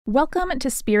Welcome to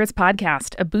Spirits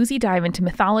Podcast, a boozy dive into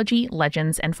mythology,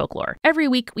 legends, and folklore. Every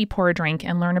week, we pour a drink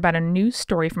and learn about a new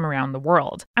story from around the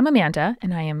world. I'm Amanda,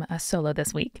 and I am a solo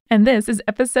this week. And this is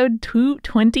episode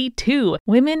 222,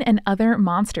 Women and Other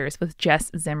Monsters with Jess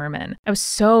Zimmerman. I was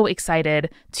so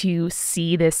excited to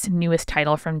see this newest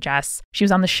title from Jess. She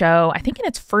was on the show, I think in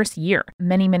its first year,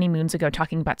 many moons ago,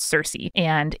 talking about Circe.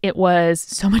 And it was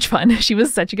so much fun. She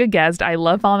was such a good guest. I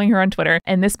love following her on Twitter.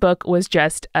 And this book was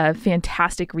just a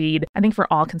fantastic read. I think for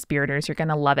all conspirators, you're going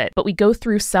to love it. But we go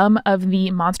through some of the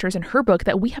monsters in her book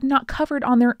that we have not covered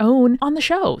on their own on the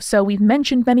show. So we've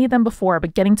mentioned many of them before,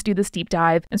 but getting to do this deep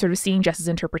dive and sort of seeing Jess's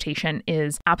interpretation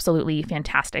is absolutely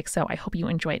fantastic. So I hope you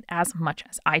enjoy it as much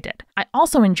as I did. I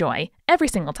also enjoy every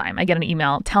single time I get an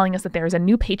email telling us that there is a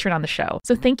new patron on the show.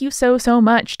 So thank you so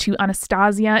much to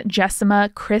Anastasia,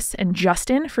 Jessima, Chris, and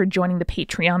Justin for joining the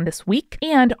Patreon this week,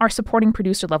 and our supporting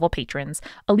producer level patrons,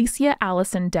 Alicia,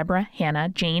 Allison, Deborah, Hannah,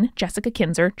 Jane, Jessica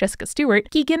Kinzer, Jessica Stewart,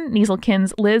 Keegan,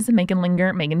 Nieselkins, Liz, Megan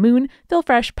Linger, Megan Moon, Phil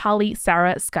Fresh, Polly,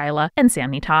 Sarah, Skyla, and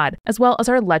Sammy Todd, as well as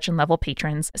our legend level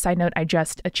patrons. Side note, I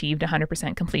just achieved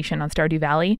 100% completion on Stardew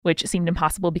Valley, which seemed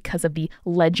impossible because of the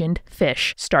legend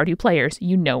fish. Stardew players,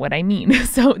 you know what I mean.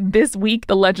 So this week,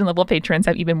 the legend level patrons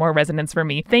have even more resonance for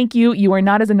me. Thank you. You are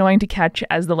not as annoying to catch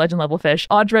as the legend level fish.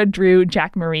 Audra, Drew,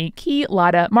 Jack Marie, Key,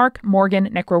 Lada, Mark, Morgan,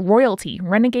 Necro Royalty,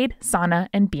 Renegade, Sana,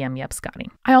 and BM Yep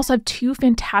Scotty. I also have two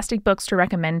fantastic books to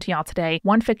recommend to y'all today,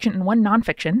 one fiction and one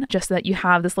nonfiction, just so that you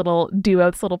have this little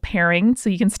duo, this little pairing, so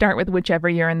you can start with whichever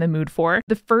you're in the mood for.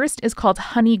 The first is called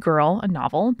Honey Girl, a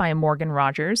novel by Morgan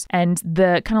Rogers, and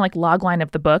the kind of like logline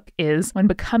of the book is when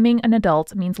becoming an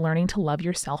adult means learning to love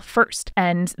yourself first.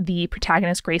 And the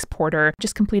protagonist, Grace Porter,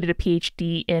 just completed a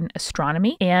PhD in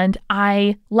astronomy, and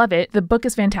I love it. The book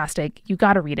is fantastic. You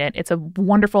got to read it. It's a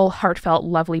wonderful, heartfelt,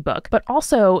 lovely book, but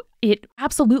also it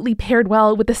absolutely paired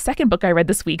well with the second book I read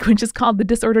this week, which is called The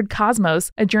Disordered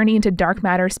Cosmos, A Journey into Dark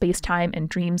Matter, Space-Time, and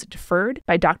Dreams Deferred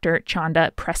by Dr.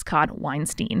 Chanda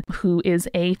Prescod-Weinstein, who is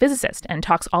a physicist and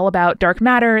talks all about dark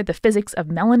matter, the physics of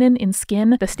melanin in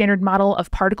skin, the standard model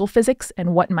of particle physics,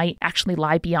 and what might actually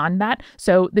lie beyond that.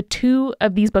 So the two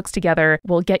of these books together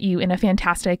will get you in a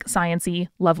fantastic, science-y,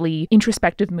 lovely,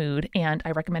 introspective mood, and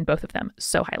I recommend both of them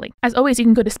so highly. As always, you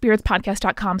can go to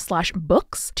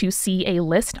spiritspodcast.com/books to see a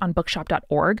list on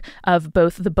bookshop.org of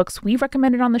both the books we've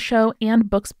recommended on the show and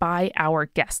books by our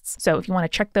guests. So if you want to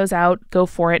check those out, go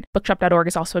for it. Bookshop.org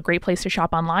is also a great place to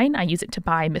shop online. I use it to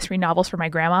buy mystery novels for my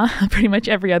grandma pretty much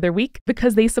every other week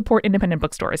because they support independent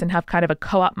bookstores and have kind of a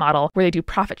co-op model where they do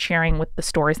profit sharing with the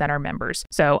stores that are members.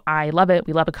 So I love it.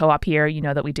 We love a co-op here. You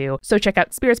know that we do. So check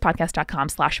out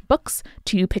spiritspodcast.com/books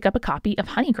to pick up a copy of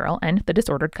Honey Girl and The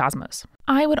Disordered Cosmos.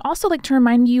 I would also like to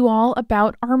remind you all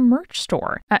about our merch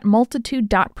store at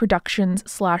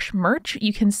multitude.productions/merch.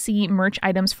 You can see merch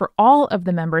items for all of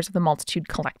the members of the Multitude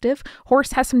Collective.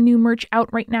 Horse has some new merch out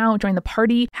right now. Join the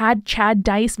party. Had Chad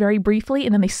dice very briefly,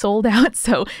 and then they sold out.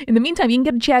 So in the meantime, you can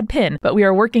get a Chad pin, but we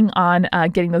are working on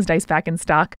getting those dice back in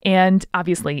stock. And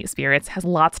obviously, Spirits has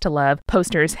lots to love.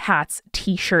 Posters, hats,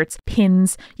 t-shirts,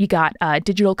 pins. You got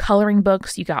digital coloring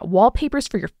books. You got wallpapers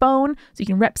for your phone, so you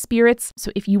can rep Spirits.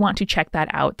 So if you want to check that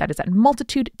out, that is at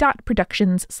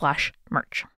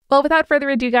multitude.productions/merch. Well, without further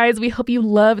ado, guys, we hope you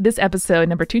love this episode,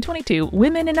 number 222,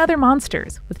 Women and Other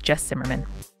Monsters with Jess Zimmerman.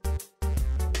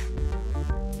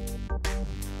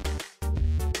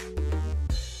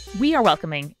 We are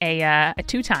welcoming a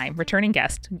two-time returning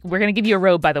guest. We're going to give you a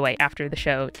robe, by the way, after the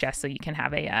show, Jess, so you can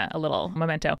have a little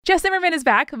memento. Jess Zimmerman is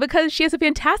back because she has a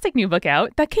fantastic new book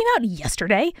out that came out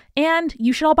yesterday, and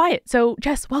you should all buy it. So,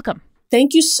 Jess, welcome.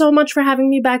 Thank you so much for having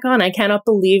me back on. I cannot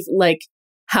believe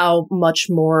how much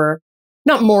more,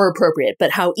 not more appropriate,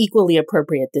 but how equally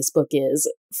appropriate this book is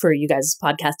for you guys'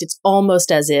 podcast. It's almost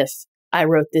as if I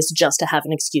wrote this just to have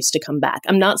an excuse to come back.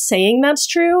 I'm not saying that's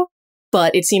true,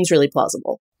 but it seems really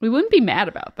plausible. We wouldn't be mad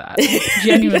about that.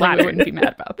 Genuinely, we wouldn't be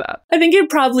mad about that. I think it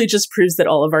probably just proves that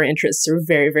all of our interests are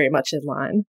very, very much in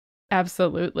line.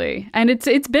 Absolutely. And it's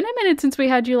been a minute since we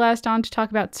had you last on to talk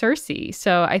about Circe.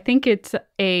 So I think it's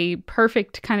a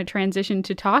perfect kind of transition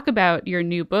to talk about your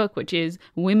new book, which is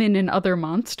Women and Other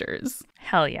Monsters.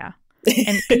 Hell yeah.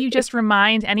 And can you just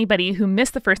remind anybody who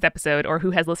missed the first episode or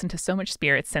who has listened to so much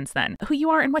Spirits since then, who you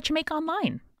are and what you make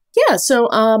online? Yeah, so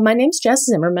my name's Jess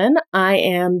Zimmerman. I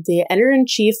am the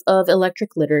editor-in-chief of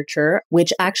Electric Literature,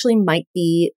 which actually might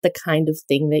be the kind of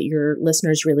thing that your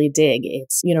listeners really dig.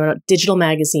 It's, a digital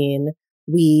magazine.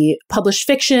 We publish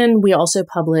fiction. We also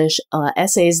publish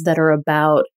essays that are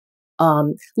about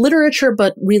literature,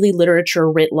 but really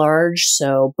literature writ large.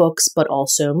 So books, but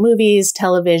also movies,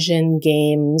 television,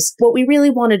 games. What we really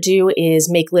want to do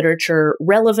is make literature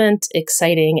relevant,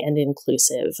 exciting, and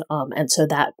inclusive. And so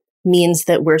that means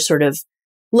that we're sort of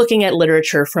looking at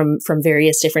literature from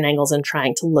various different angles and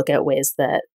trying to look at ways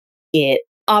that it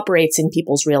operates in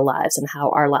people's real lives and how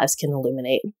our lives can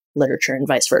illuminate literature and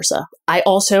vice versa. I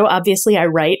also, obviously, I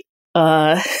write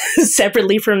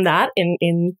separately from that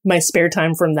in my spare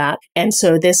time from that. And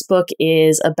so this book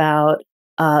is about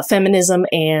feminism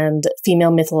and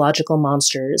female mythological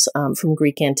monsters from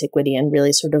Greek antiquity, and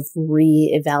really sort of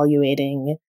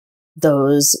re-evaluating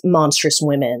those monstrous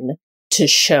women to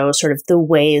show sort of the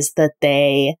ways that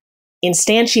they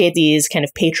instantiate these kind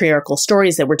of patriarchal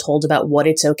stories that we're told about what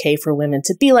it's okay for women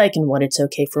to be like and what it's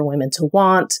okay for women to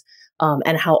want,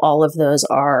 and how all of those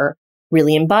are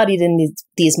really embodied in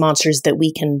these monsters that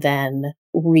we can then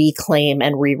reclaim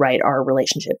and rewrite our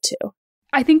relationship to.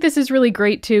 I think this is really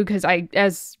great too, because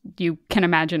as you can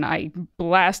imagine, I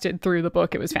blasted through the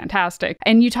book. It was fantastic.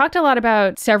 And you talked a lot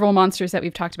about several monsters that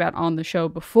we've talked about on the show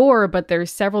before, but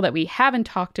there's several that we haven't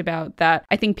talked about that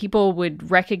I think people would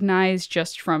recognize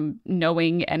just from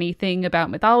knowing anything about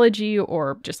mythology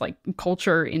or just like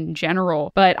culture in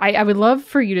general. But I would love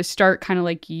for you to start kind of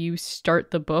like you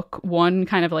start the book, one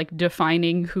kind of like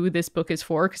defining who this book is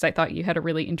for, because I thought you had a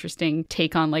really interesting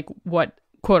take on like what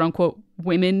quote unquote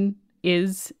women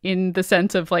is in the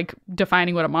sense of like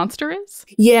defining what a monster is.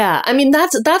 Yeah, I mean,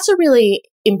 that's a really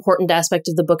important aspect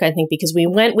of the book, I think, because we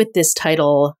went with this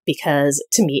title because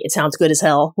to me it sounds good as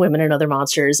hell, Women and Other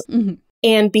Monsters. Mm-hmm.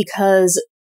 And because,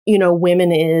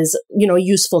 women is,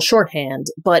 useful shorthand,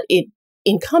 but it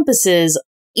encompasses,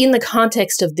 in the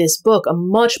context of this book, a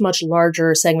much, much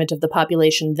larger segment of the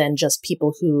population than just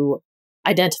people who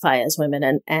identify as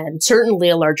women, and certainly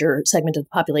a larger segment of the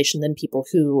population than people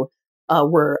who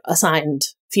were assigned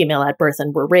female at birth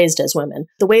and were raised as women.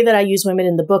 The way that I use women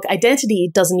in the book,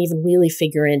 identity doesn't even really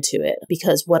figure into it,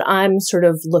 because what I'm sort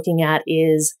of looking at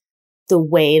is the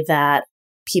way that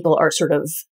people are sort of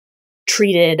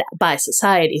treated by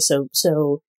society.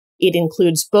 So it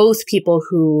includes both people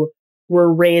who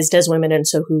were raised as women and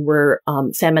so who were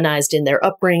feminized in their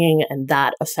upbringing, and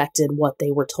that affected what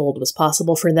they were told was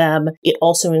possible for them. It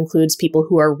also includes people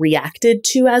who are reacted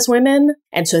to as women.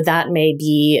 And so that may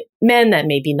be men, that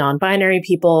may be non-binary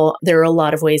people. There are a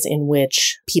lot of ways in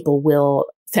which people will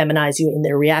feminize you in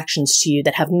their reactions to you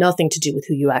that have nothing to do with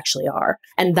who you actually are.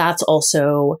 And that's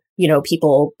also,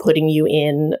 people putting you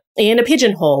in a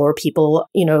pigeonhole, or people,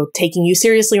 taking you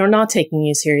seriously or not taking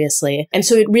you seriously. And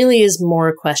so it really is more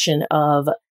a question of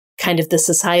kind of the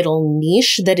societal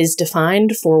niche that is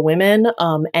defined for women.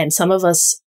 And some of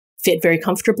us fit very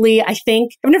comfortably. I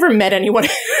think I've never met anyone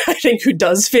I think who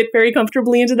does fit very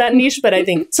comfortably into that niche, but I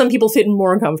think some people fit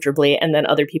more comfortably, and then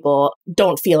other people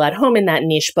don't feel at home in that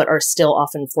niche, but are still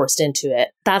often forced into it.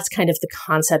 That's kind of the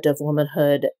concept of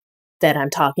womanhood that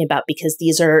I'm talking about, because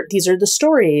these are the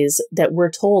stories that we're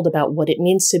told about what it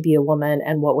means to be a woman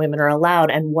and what women are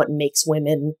allowed and what makes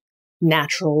women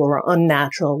natural or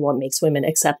unnatural, what makes women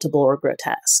acceptable or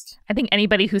grotesque. I think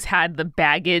anybody who's had the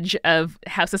baggage of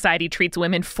how society treats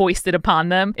women foisted upon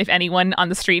them, if anyone on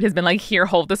the street has been like, here,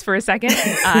 hold this for a second,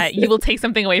 you will take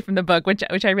something away from the book, which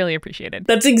I really appreciated.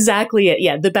 That's exactly it.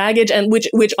 Yeah, the baggage, and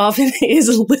which often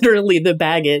is literally the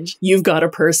baggage. You've got a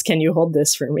purse. Can you hold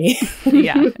this for me?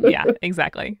 Yeah,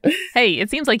 exactly. Hey, it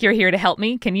seems like you're here to help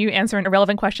me. Can you answer an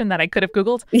irrelevant question that I could have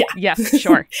Googled? Yeah. Yes,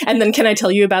 sure. And then can I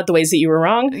tell you about the ways that you were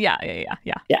wrong? Yeah.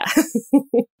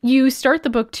 You start the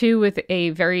book too with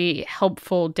a very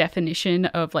helpful definition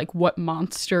of like what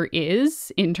monster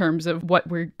is in terms of what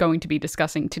we're going to be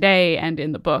discussing today and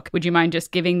in the book. Would you mind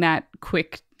just giving that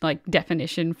quick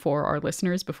definition for our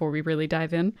listeners before we really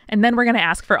dive in? And then we're going to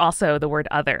ask for also the word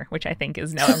other, which I think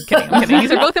is, no, I'm kidding.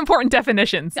 These are both important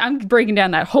definitions. I'm breaking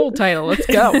down that whole title. Let's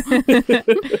go.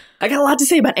 I got a lot to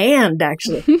say about and,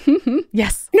 actually.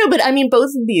 Yes. No, but I mean,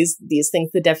 both of these things,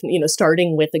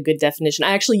 starting with a good definition.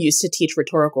 I actually used to teach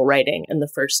rhetorical writing, and the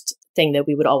first thing that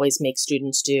we would always make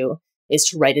students do is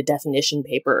to write a definition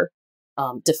paper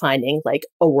defining like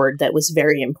a word that was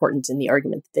very important in the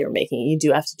argument that they were making. You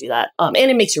do have to do that. And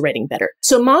it makes your writing better.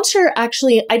 So monster,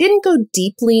 actually, I didn't go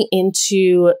deeply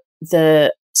into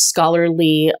the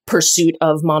scholarly pursuit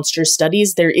of monster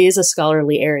studies. There is a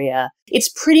scholarly area. It's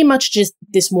pretty much just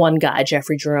this one guy,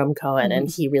 Jeffrey Jerome Cohen, and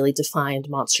he really defined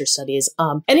monster studies.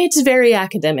 And it's very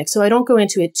academic, so I don't go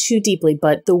into it too deeply,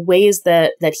 but the ways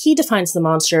that he defines the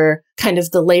monster, kind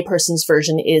of the layperson's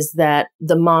version, is that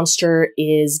the monster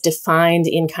is defined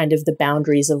in kind of the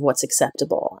boundaries of what's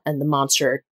acceptable, and the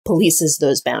monster polices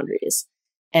those boundaries.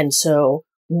 And so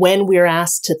when we're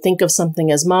asked to think of something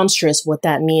as monstrous, what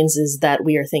that means is that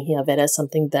we are thinking of it as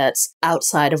something that's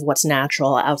outside of what's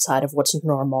natural, outside of what's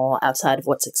normal, outside of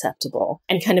what's acceptable.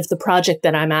 And kind of the project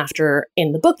that I'm after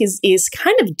in the book is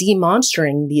kind of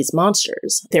demonstering these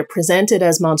monsters. They're presented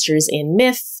as monsters in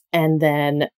myth, and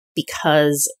then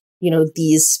because,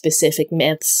 these specific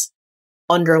myths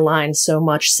underline so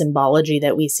much symbology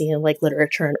that we see in like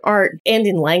literature and art and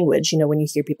in language. When you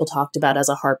hear people talked about as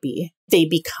a harpy, they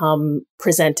become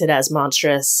presented as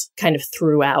monstrous kind of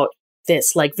throughout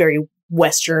this like very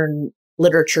Western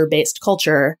literature-based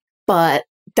culture. But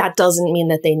that doesn't mean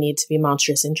that they need to be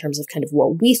monstrous in terms of kind of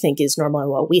what we think is normal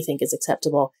and what we think is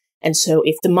acceptable. And so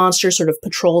if the monster sort of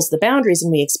patrols the boundaries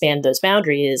and we expand those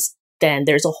boundaries, then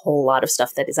there's a whole lot of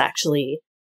stuff that is actually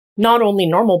not only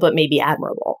normal, but maybe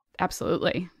admirable.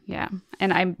 Absolutely. Yeah.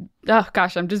 And I'm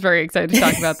just very excited to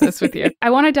talk about this with you. I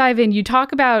want to dive in. You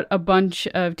talk about a bunch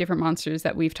of different monsters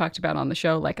that we've talked about on the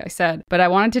show, like I said, but I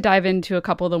wanted to dive into a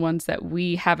couple of the ones that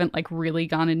we haven't like really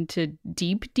gone into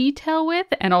deep detail with,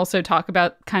 and also talk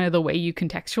about kind of the way you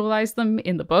contextualize them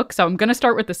in the book. So I'm going to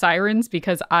start with the sirens,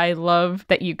 because I love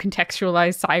that you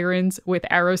contextualize sirens with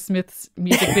Aerosmith's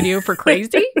music video for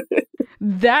Crazy.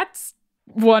 That's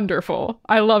wonderful.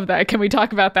 I love that. Can we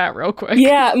talk about that real quick?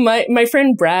 Yeah, my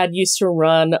friend Brad used to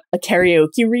run a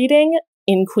karaoke reading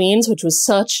in Queens, which was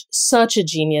such a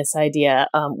genius idea,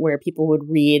 where people would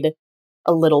read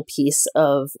a little piece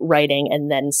of writing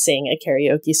and then sing a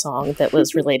karaoke song that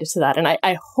was related to that. And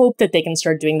I hope that they can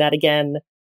start doing that again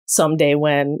someday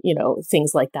when,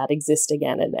 things like that exist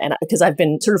again. And because I've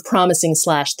been sort of promising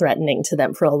 / threatening to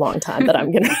them for a long time that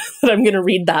I'm gonna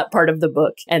read that part of the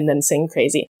book and then sing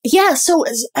Crazy. Yeah. So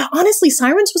honestly,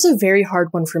 Sirens was a very hard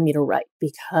one for me to write,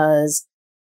 because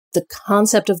the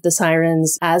concept of the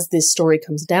sirens as this story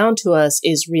comes down to us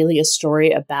is really a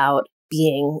story about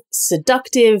being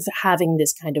seductive, having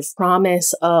this kind of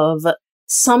promise of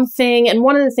something. And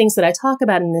one of the things that I talk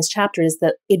about in this chapter is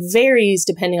that it varies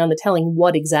depending on the telling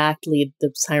what exactly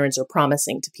the sirens are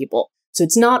promising to people. So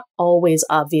it's not always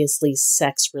obviously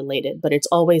sex related, but it's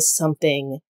always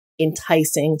something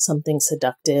enticing, something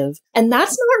seductive. And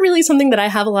that's not really something that I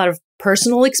have a lot of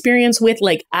personal experience with,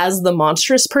 like as the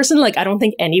monstrous person. Like, I don't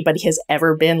think anybody has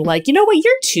ever been like, you know what,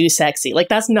 you're too sexy. Like,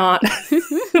 that's not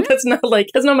that's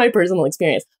not my personal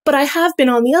experience. But I have been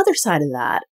on the other side of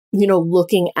that,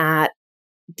 looking at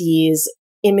these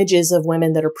images of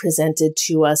women that are presented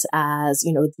to us as,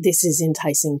 this is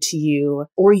enticing to you,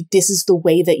 or this is the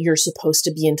way that you're supposed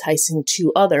to be enticing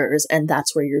to others, and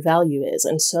that's where your value is.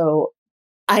 And so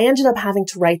I ended up having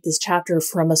to write this chapter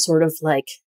from a sort of like,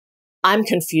 I'm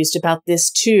confused about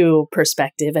this too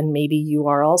perspective, and maybe you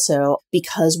are also,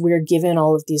 because we're given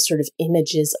all of these sort of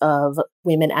images of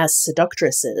women as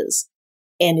seductresses.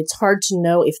 And it's hard to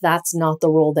know if that's not the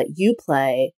role that you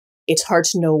play. It's hard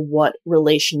to know what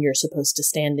relation you're supposed to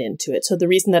stand into it. So the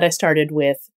reason that I started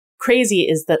with Crazy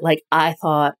is that, like, I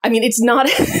thought,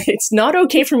 it's not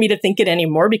okay for me to think it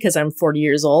anymore because I'm 40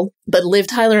 years old, but Liv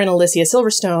Tyler and Alicia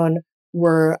Silverstone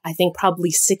were, I think, probably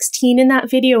 16 in that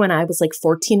video, and I was like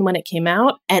 14 when it came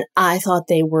out, and I thought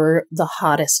they were the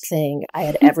hottest thing I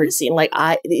had ever seen. Like,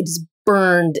 it just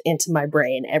burned into my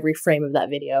brain, every frame of that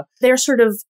video. Their sort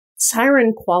of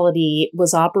siren quality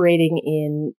was operating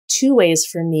in two ways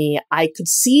for me. I could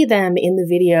see them in the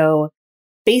video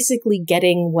basically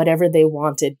getting whatever they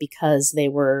wanted because they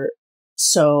were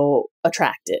so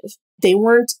attractive. They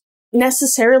weren't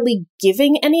necessarily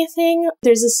giving anything.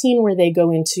 There's a scene where they go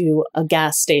into a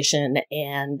gas station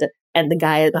and the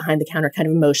guy behind the counter kind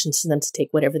of motions to them to take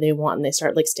whatever they want, and they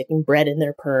start like sticking bread in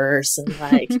their purse and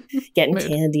like getting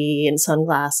candy and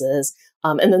sunglasses.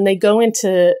 And then they go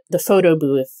into the photo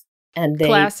booth. And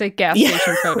classic gas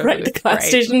station photo booth. The gas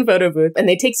station photo booth. And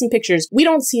they take some pictures. We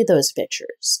don't see those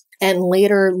pictures. And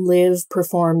later, Liv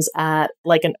performs at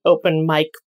like an open mic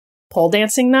pole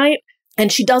dancing night. And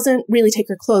she doesn't really take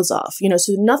her clothes off,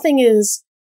 so nothing is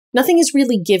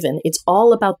really given. It's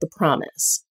all about the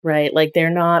promise, right? Like they're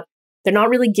not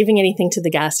really giving anything to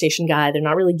the gas station guy. They're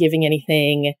not really giving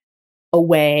anything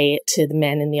away to the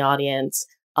men in the audience.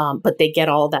 But they get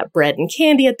all that bread and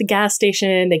candy at the gas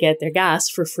station. They get their gas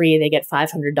for free. They get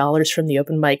 $500 from the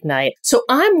open mic night. So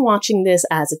I'm watching this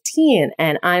as a teen,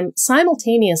 and I'm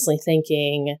simultaneously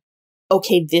thinking,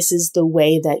 okay, this is the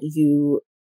way that you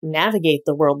navigate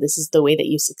the world. This is the way that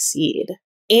you succeed.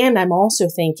 And I'm also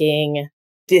thinking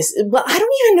I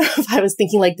don't even know if I was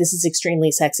thinking like this is extremely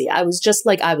sexy. I was just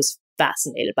like, I was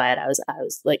fascinated by it. I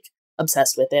was like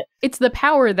obsessed with it. It's the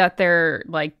power that they're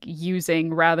like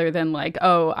using rather than like,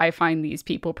 oh, I find these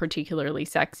people particularly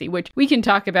sexy, which we can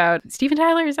talk about. Steven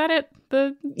Tyler, is that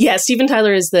it? Yeah, Steven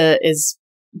Tyler is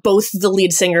both the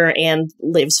lead singer and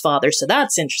Liv's father, so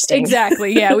that's interesting.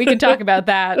 Exactly. Yeah, we can talk about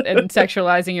that and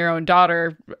sexualizing your own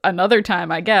daughter another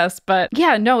time, I guess. But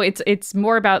yeah, no, it's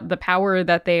more about the power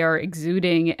that they are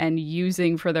exuding and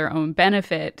using for their own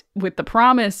benefit, with the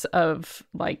promise of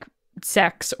like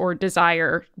sex or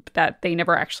desire that they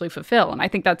never actually fulfill. And I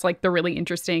think that's like the really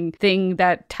interesting thing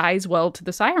that ties well to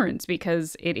the sirens,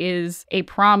 because it is a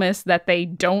promise that they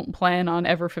don't plan on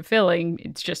ever fulfilling.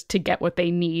 It's just to get what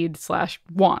they need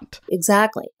 / want.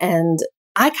 Exactly. And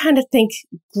I kind of think,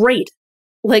 great,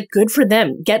 like, good for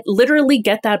them. Literally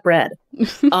get that bread.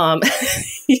 You know?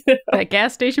 That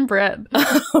gas station bread.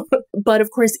 But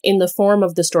of course, in the form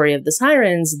of the story of the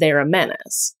sirens, they're a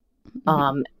menace.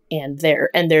 And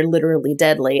they're literally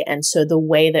deadly. And so the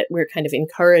way that we're kind of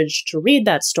encouraged to read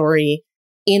that story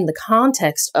in the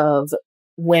context of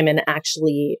women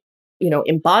actually, you know,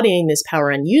 embodying this power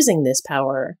and using this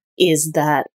power is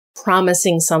that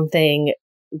promising something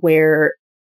where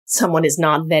someone is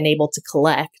not then able to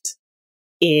collect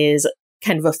is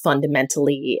kind of a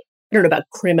fundamentally, I don't know about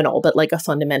criminal, but like a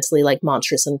fundamentally like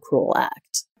monstrous and cruel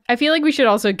act. I feel like we should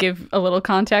also give a little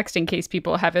context in case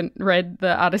people haven't read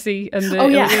the Odyssey and the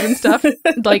Iliad and stuff.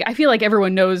 Like, I feel like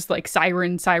everyone knows like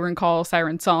siren call,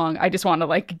 siren song. I just want to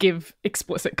like give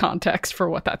explicit context for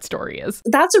what that story is.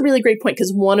 That's a really great point,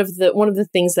 because one of the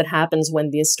things that happens when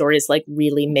these stories like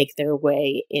really make their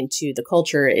way into the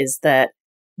culture is that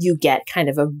you get kind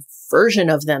of a version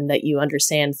of them that you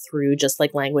understand through just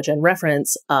like language and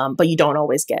reference, but you don't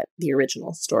always get the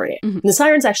original story. The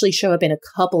sirens actually show up in a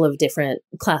couple of different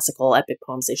classical epic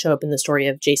poems. They show up in the story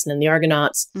of Jason and the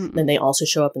Argonauts, then they also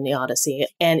show up in the Odyssey.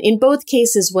 And in both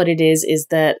cases, what it is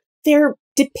that they're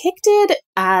depicted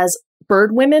as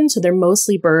bird women, so they're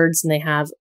mostly birds and they have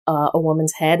a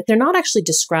woman's head. They're not actually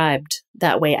described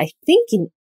that way, I think, in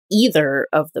either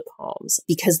of the poems,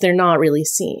 because they're not really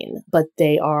seen, but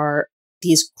they are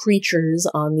these creatures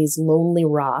on these lonely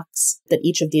rocks that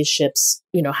each of these ships,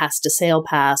 you know, has to sail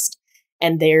past.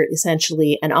 And they're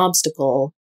essentially an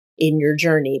obstacle in your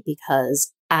journey,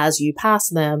 because as you pass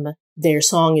them, their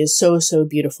song is so, so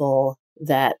beautiful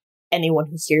that anyone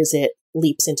who hears it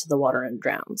leaps into the water and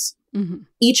drowns.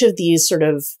 Each of these sort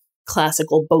of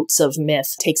classical boats of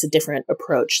myth takes a different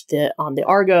approach. On the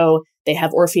Argo, they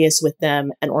have Orpheus with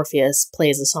them, and Orpheus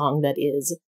plays a song that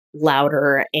is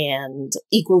louder and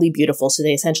equally beautiful. So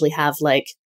they essentially have like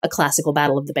a classical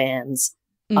battle of the bands.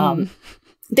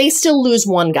 They still lose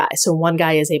one guy. So one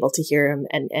guy is able to hear him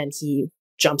and he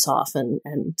jumps off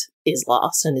and is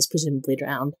lost and is presumably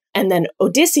drowned. And then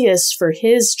Odysseus, for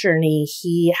his journey,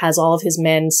 he has all of his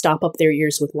men stop up their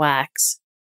ears with wax.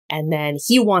 And then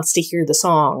he wants to hear the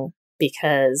song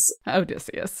because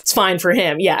Odysseus, it's fine for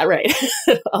him. Yeah, right.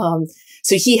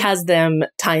 So he has them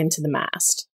tie him to the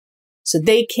mast. So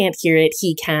they can't hear it.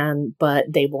 He can, but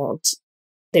they won't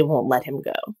let him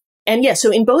go. And yeah, so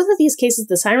in both of these cases,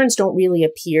 the sirens don't really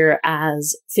appear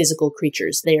as physical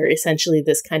creatures. They are essentially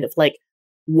this kind of like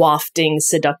wafting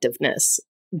seductiveness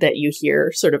that you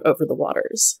hear sort of over the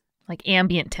waters. Like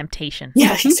ambient temptation.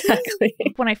 Yeah, exactly.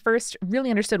 When I first really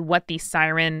understood what the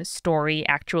siren story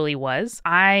actually was,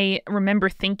 I remember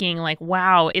thinking like,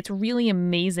 wow, it's really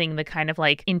amazing the kind of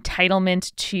like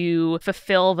entitlement to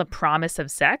fulfill the promise of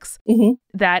sex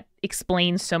that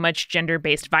explains so much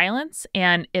gender-based violence.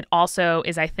 And it also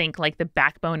is, I think, like the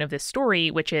backbone of this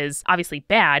story, which is obviously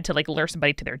bad to like lure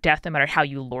somebody to their death no matter how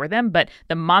you lure them. But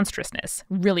the monstrousness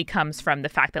really comes from the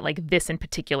fact that like this in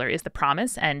particular is the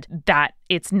promise, and that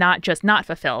it's not just not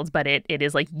fulfilled, but it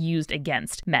is like used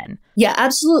against men. Yeah,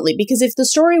 absolutely. Because if the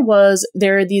story was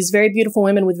there are these very beautiful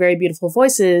women with very beautiful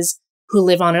voices who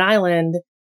live on an island,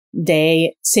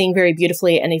 they sing very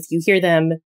beautifully, and if you hear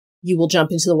them, you will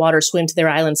jump into the water, swim to their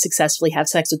island, successfully have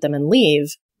sex with them, and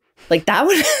leave. Like that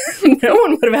would, no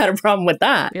one would have had a problem with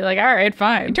that. Be like, all right,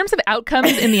 fine. In terms of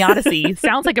outcomes in the Odyssey,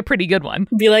 sounds like a pretty good one.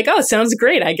 Be like, oh, sounds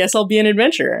great. I guess I'll be an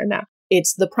adventurer now.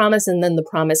 It's the promise and then the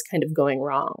promise kind of going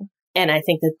wrong. And I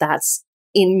think that that's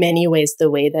in many ways the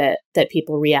way that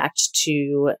people react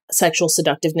to sexual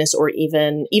seductiveness, or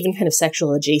even kind of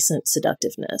sexual adjacent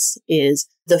seductiveness, is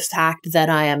the fact that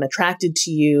I am attracted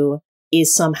to you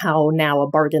is somehow now a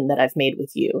bargain that I've made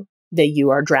with you, that you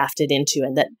are drafted into,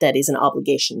 and that is an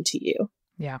obligation to you.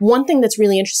 Yeah. One thing that's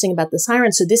really interesting about the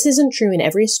sirens, so this isn't true in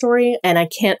every story, and I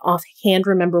can't offhand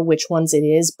remember which ones it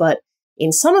is, but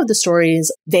in some of the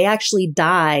stories, they actually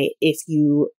die if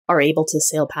you are able to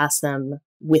sail past them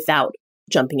without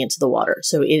jumping into the water.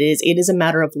 So it is a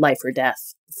matter of life or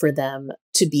death for them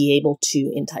to be able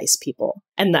to entice people.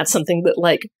 And that's something that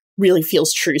like really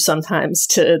feels true sometimes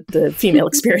to the female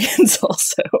experience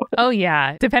also. Oh,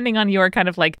 yeah. Depending on your kind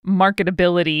of like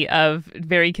marketability of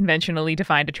very conventionally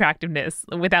defined attractiveness.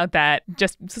 Without that,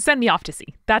 just send me off to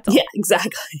sea. That's all. Yeah,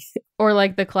 exactly. Or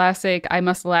like the classic, I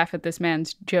must laugh at this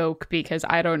man's joke because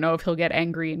I don't know if he'll get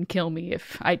angry and kill me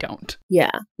if I don't.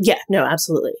 Yeah. Yeah, no,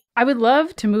 absolutely. I would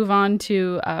love to move on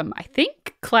to, I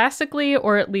think, classically,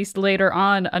 or at least later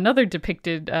on, another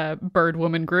depicted bird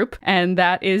woman group, and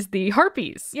that is the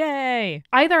Harpies. Yay!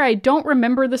 Either I don't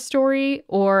remember the story,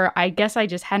 or I guess I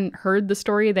just hadn't heard the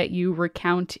story that you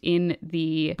recount in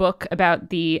the book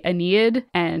about the Aeneid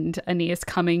and Aeneas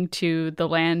coming to the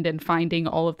land and finding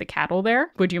all of the cattle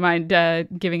there. Would you mind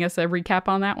giving us a recap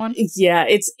on that one? Yeah,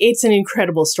 it's an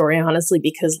incredible story, honestly,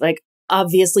 because like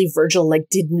obviously Virgil like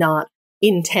did not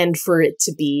intend for it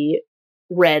to be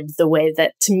read the way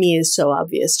that to me is so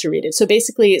obvious to read it. So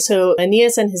basically,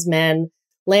 Aeneas and his men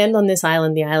land on this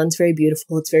island. The island's very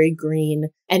beautiful. It's very green.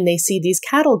 And they see these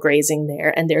cattle grazing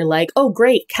there. And they're like, oh,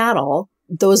 great, cattle.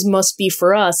 Those must be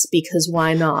for us because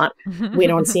why not? We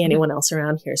don't see anyone else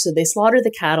around here. So they slaughter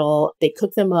the cattle. They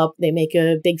cook them up. They make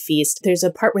a big feast. There's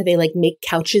a part where they like make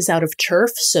couches out of turf.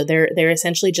 So they're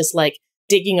essentially just like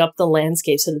digging up the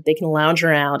landscape so that they can lounge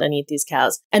around and eat these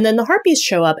cows. And then the Harpies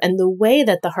show up, and the way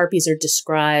that the Harpies are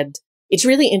described, it's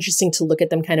really interesting to look at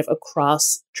them kind of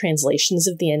across translations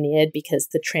of the Aeneid, because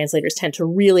the translators tend to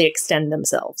really extend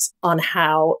themselves on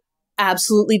how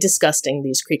absolutely disgusting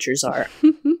these creatures are.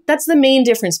 That's the main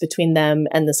difference between them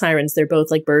and the sirens. They're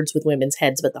both like birds with women's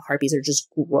heads, but the Harpies are just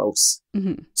gross.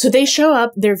 Mm-hmm. So they show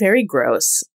up, they're very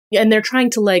gross, and they're trying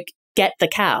to like get the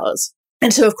cows.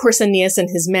 And so of course Aeneas and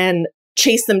his men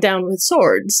chase them down with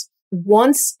swords.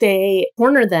 Once they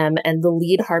corner them and the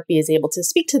lead Harpy is able to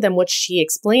speak to them, what she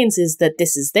explains is that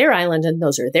this is their island and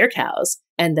those are their cows,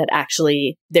 and that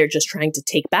actually they're just trying to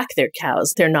take back their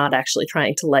cows. They're not actually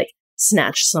trying to like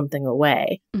snatch something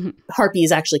away. Mm-hmm.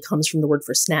 Harpies actually comes from the word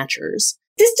for snatchers.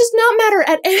 This does not matter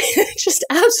at any, it just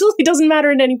absolutely doesn't matter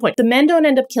at any point. The men don't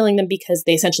end up killing them because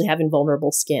they essentially have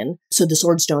invulnerable skin. So the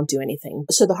swords don't do anything.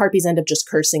 So the Harpies end up just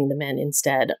cursing the men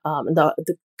instead.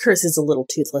 The curse is a little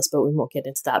toothless, but we won't get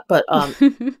into that. But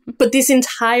but this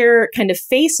entire kind of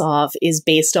face-off is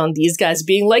based on these guys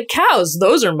being like, cows,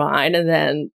 those are mine. And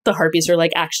then the Harpies are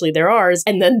like, actually, they're ours.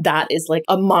 And then that is like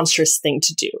a monstrous thing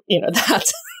to do. You know,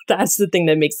 that's the thing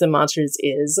that makes them monsters,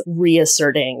 is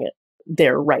reasserting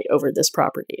their right over this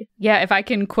property. Yeah, if I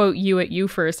can quote you at you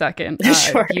for a second.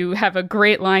 Sure. You have a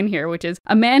great line here, which is,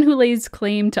 a man who lays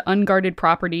claim to unguarded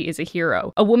property is a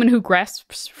hero. A woman who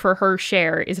grasps for her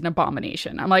share is an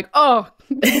abomination. I'm like, oh,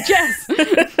 Jess.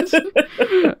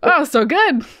 Oh, so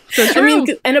good. So true. I mean,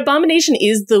 an abomination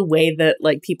is the way that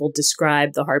like people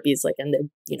describe the Harpies, like, and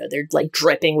they're like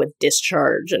dripping with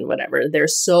discharge and whatever. They're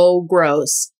so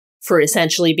gross for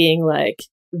essentially being like,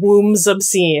 wombs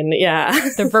obscene, yeah.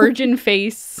 The virgin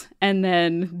face and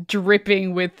then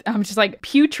dripping with, just like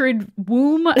putrid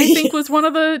womb, I think was one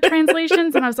of the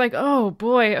translations. And I was like, oh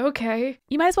boy, okay.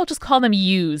 You might as well just call them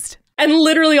used. And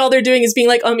literally all they're doing is being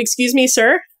like, excuse me,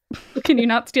 sir? Can you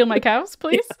not steal my cows,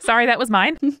 please? Sorry, that was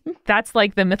mine. That's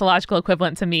like the mythological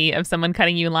equivalent to me of someone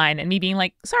cutting you a line and me being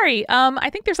like, sorry, I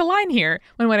think there's a line here.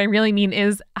 When what I really mean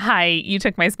is, hi, you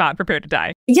took my spot, prepare to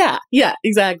die. Yeah,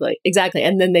 exactly.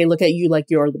 And then they look at you like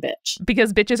you're the bitch.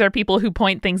 Because bitches are people who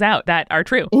point things out that are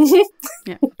true.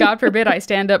 Yeah. God forbid I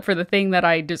stand up for the thing that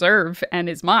I deserve and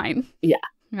is mine. Yeah.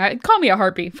 Call me a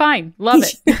harpy. Fine. Love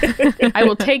it. I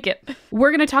will take it.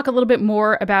 We're going to talk a little bit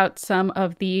more about some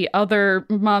of the other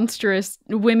monstrous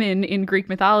women in Greek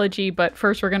mythology, but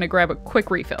first we're going to grab a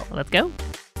quick refill. Let's go.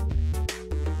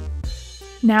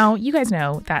 Now, you guys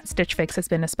know that Stitch Fix has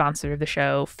been a sponsor of the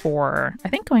show for, I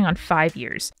think, going on 5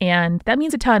 years. And that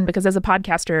means a ton because as a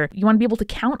podcaster, you want to be able to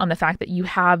count on the fact that you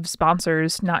have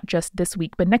sponsors not just this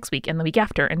week, but next week and the week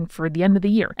after and for the end of the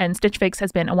year. And Stitch Fix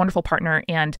has been a wonderful partner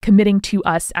and committing to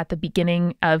us at the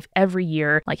beginning of every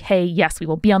year, like, hey, yes, we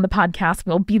will be on the podcast.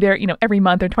 We'll be there, every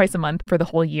month or twice a month for the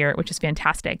whole year, which is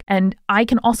fantastic. And I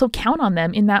can also count on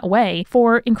them in that way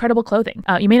for incredible clothing.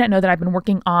 You may not know that I've been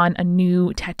working on a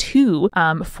new tattoo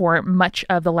for much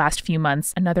of the last few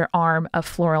months, another arm of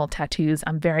floral tattoos.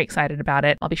 I'm very excited about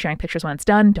it. I'll be sharing pictures when it's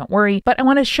done, don't worry. But I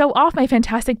want to show off my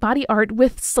fantastic body art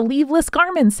with sleeveless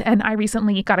garments. And I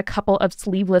recently got a couple of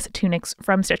sleeveless tunics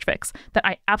from Stitch Fix that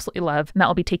I absolutely love, and that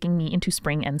will be taking me into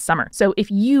spring and summer. So if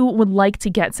you would like to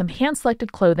get some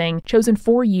hand-selected clothing chosen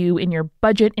for you in your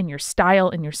budget, in your style,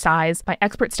 in your size by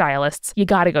expert stylists, you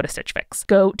got to go to Stitch Fix.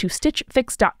 Go to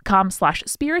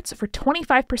stitchfix.com/spirits for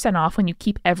 25% off when you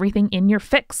keep everything in your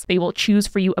fix. They will choose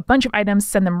for you a bunch of items,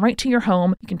 send them right to your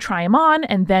home. You can try them on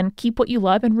and then keep what you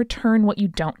love and return what you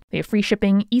don't. They have free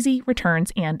shipping, easy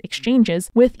returns and exchanges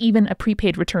with even a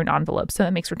prepaid return envelope. So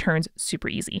that makes returns super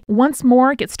easy. Once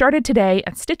more, get started today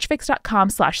at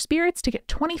stitchfix.com/spirits to get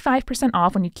 25%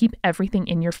 off when you keep everything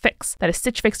in your fix. That is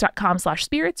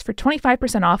stitchfix.com/spirits for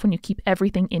 25% off when you keep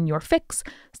everything in your fix.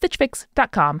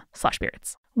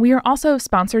 stitchfix.com/spirits. We are also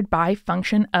sponsored by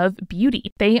Function of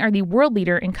Beauty. They are the world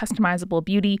leader in customizable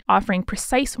beauty, offering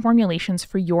precise formulations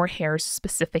for your hair's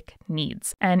specific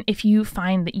needs. And if you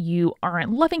find that you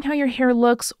aren't loving how your hair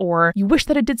looks, or you wish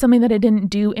that it did something that it didn't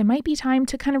do, it might be time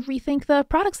to kind of rethink the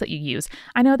products that you use.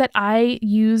 I know that I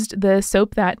used the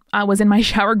soap that was in my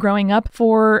shower growing up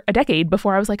for a decade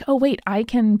before I was like, oh wait, I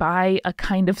can buy a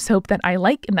kind of soap that I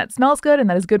like and that smells good and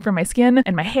that is good for my skin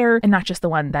and my hair, and not just the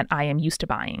one that I am used to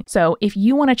buying. So if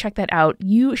you want to check that out,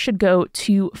 you should go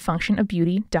to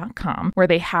functionofbeauty.com, where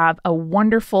they have a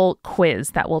wonderful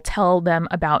quiz that will tell them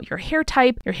about your hair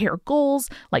type, your hair goals,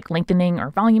 like lengthening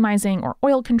or volumizing or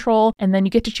oil control. And then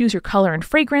you get to choose your color and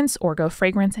fragrance, or go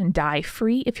fragrance and dye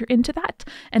free if you're into that.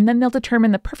 And then they'll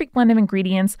determine the perfect blend of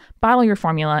ingredients, bottle your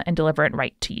formula, and deliver it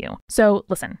right to you. So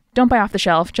listen, don't buy off the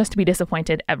shelf just to be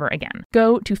disappointed ever again.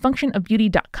 Go to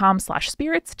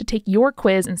functionofbeauty.com/spirits to take your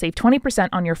quiz and save 20%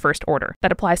 on your first order.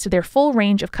 That applies to their full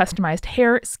range of customized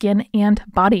hair, skin, and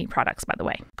body products, by the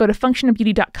way. Go to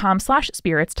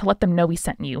functionofbeauty.com/spirits to let them know we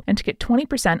sent you and to get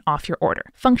 20% off your order.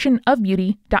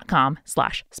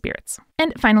 functionofbeauty.com/spirits.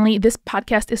 And finally, this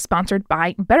podcast is sponsored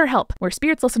by BetterHelp, where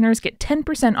Spirits listeners get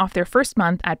 10% off their first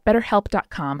month at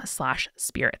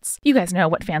betterhelp.com/spirits. You guys know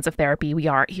what fans of therapy we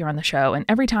are here on the show, and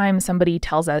every time somebody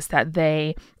tells us that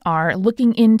they are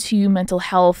looking into mental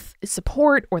health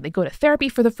support, or they go to therapy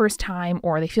for the first time,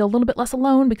 or they feel a little bit less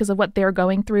alone because of what they're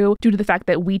going through due to the fact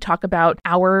that we talk about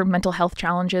our mental health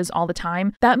challenges all the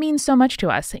time, that means so much to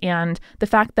us. And the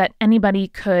fact that anybody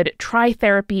could try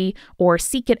therapy or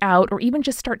seek it out, or even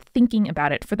just start thinking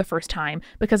about it for the first time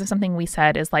because of something we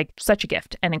said, is like such a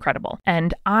gift and incredible.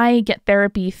 And I get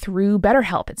therapy through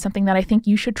BetterHelp. It's something that I think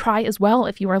you should try as well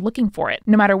if you are looking for it.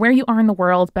 No matter where you are in the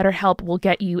world, BetterHelp will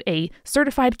get you a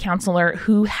certified counselor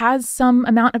who has some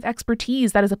amount of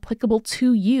expertise that is applicable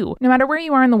to you. No matter where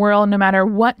you are in the world, no matter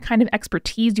what kind of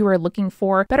expertise you are looking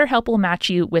for, BetterHelp will match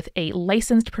you with a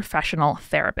licensed professional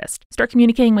therapist. Start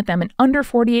communicating with them in under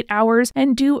 48 hours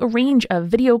and do a range of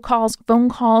video calls, phone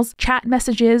calls, chat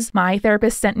messages. My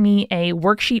therapist sent me a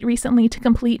worksheet recently to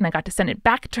complete, and I got to send it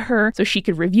back to her so she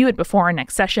could review it before our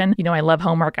next session. You know, I love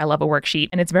homework. I love a worksheet,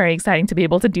 and it's very exciting to be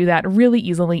able to do that really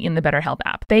easily in the BetterHelp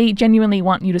app. They genuinely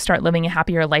want you to start living a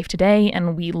happier life today,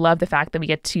 and we love the fact that we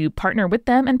get to partner with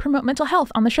them and promote mental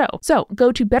health on the show. So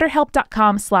go to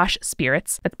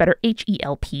betterhelp.com/spirits. That's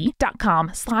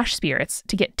betterhelp.com/spirits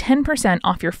to get 10%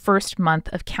 off your first month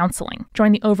of counseling.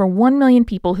 Join the over 1 million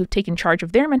people who've taken charge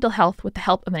of their mental health with the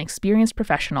help of an experienced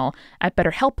professional at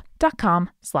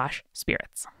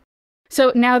betterhelp.com/spirits.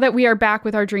 So now that we are back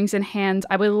with our drinks in hands,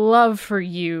 I would love for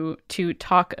you to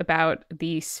talk about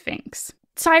the Sphinx.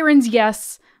 Sirens,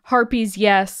 yes. Harpies,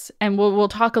 yes. And we'll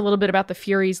talk a little bit about the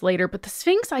Furies later. But the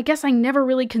Sphinx, I guess I never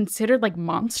really considered like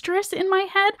monstrous in my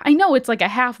head. I know it's like a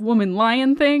half woman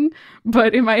lion thing,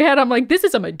 but in my head, I'm like, this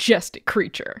is a majestic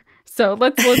creature. So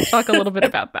let's talk a little bit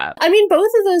about that. I mean,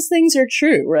 both of those things are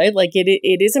true, right? Like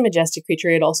it is a majestic creature.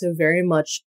 It also very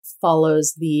much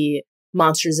follows the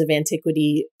monsters of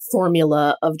antiquity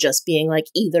formula of just being like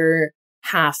either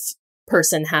half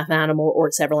person, half animal,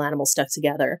 or several animals stuck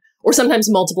together, or sometimes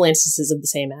multiple instances of the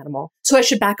same animal. So I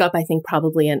should back up, I think,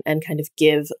 probably and kind of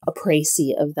give a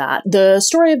précis of that. The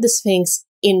story of the Sphinx,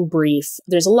 in brief,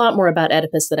 there's a lot more about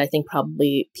Oedipus that I think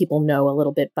probably people know a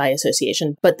little bit by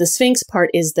association. But the Sphinx part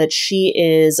is that she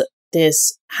is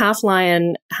this half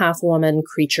lion, half woman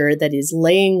creature that is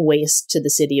laying waste to the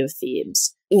city of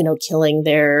Thebes, you know, killing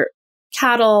their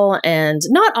cattle and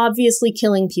not obviously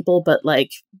killing people, but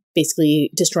like basically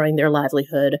destroying their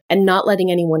livelihood and not letting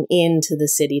anyone into the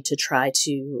city to try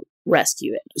to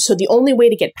rescue it. So the only way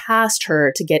to get past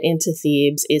her, to get into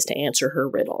Thebes, is to answer her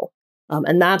riddle.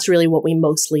 And that's really what we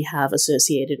mostly have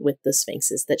associated with the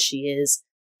Sphinx, is that she is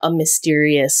a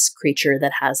mysterious creature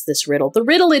that has this riddle. The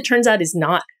riddle, it turns out, is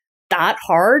not that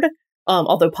hard,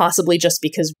 although possibly just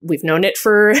because we've known it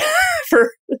for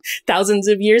for thousands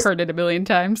of years. Heard it a million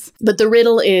times. But the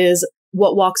riddle is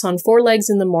what walks on 4 legs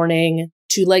in the morning,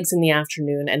 2 legs in the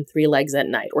afternoon, and 3 legs at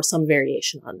night, or some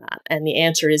variation on that. And the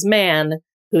answer is man,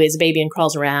 who is a baby and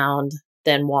crawls around,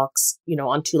 then walks,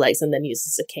 on two legs and then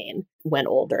uses a cane when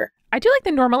older. I do like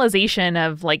the normalization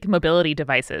of like mobility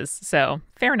devices. So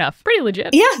fair enough. Pretty legit.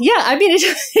 Yeah. I mean,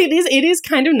 it is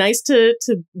kind of nice to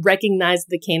recognize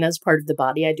the cane as part of the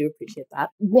body. I do appreciate that.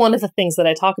 One of the things that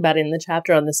I talk about in the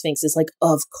chapter on the Sphinx is like,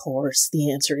 of course,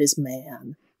 the answer is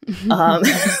man.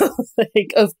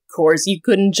 Like, of course, you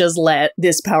couldn't just let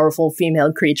this powerful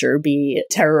female creature be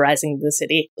terrorizing the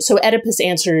city. So Oedipus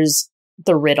answers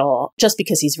the riddle just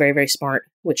because he's very, very smart,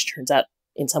 which turns out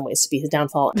in some ways to be his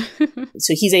downfall.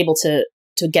 So he's able to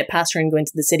get past her and go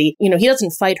into the city. He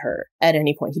doesn't fight her at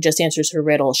any point. He just answers her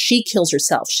riddle. She kills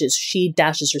herself. She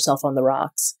dashes herself on the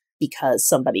rocks because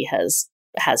somebody has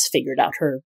figured out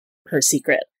her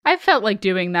secret. I felt like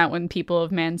doing that when people have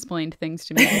mansplained things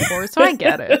to me before, so I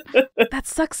get it. That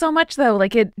sucks so much, though.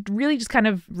 Like, it really just kind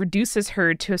of reduces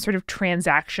her to a sort of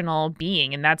transactional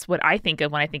being. And that's what I think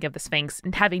of when I think of the Sphinx,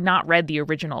 and having not read the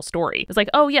original story. It's like,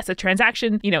 oh, yes, a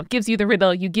transaction, gives you the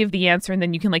riddle, you give the answer, and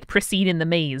then you can, like, proceed in the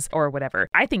maze or whatever.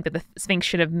 I think that the Sphinx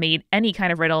should have made any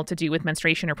kind of riddle to do with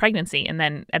menstruation or pregnancy, and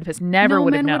then Oedipus never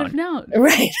would have known.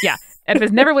 Right. Yeah.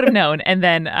 Oedipus never would have known, and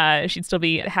then she'd still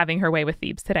be having her way with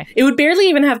Thebes today. It would barely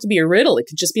even have to be a riddle. It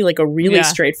could just be like a really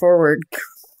straightforward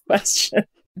question.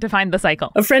 Define the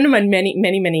cycle. A friend of mine many,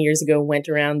 many, many years ago went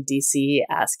around DC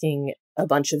asking a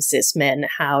bunch of cis men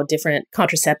how different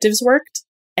contraceptives worked.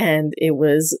 And it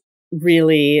was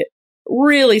really,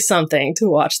 really something to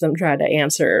watch them try to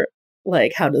answer.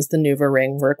 Like, how does the Nuva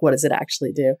ring work? What does it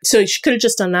actually do? So she could have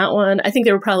just done that one. I think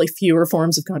there were probably fewer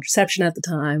forms of contraception at the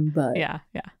time, but... Yeah.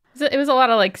 It was a lot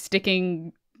of, like,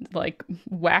 sticking, like,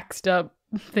 waxed up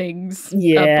things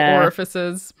up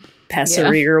orifices.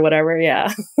 Pessary or whatever,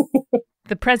 yeah.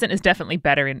 The present is definitely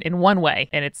better in one way,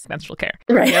 and it's menstrual care.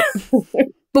 Right. Yep.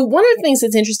 But one of the things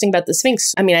that's interesting about the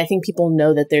Sphinx, I mean, I think people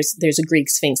know that there's a Greek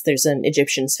Sphinx, there's an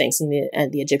Egyptian Sphinx, and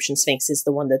the Egyptian Sphinx is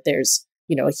the one that there's,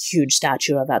 a huge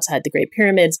statue of outside the Great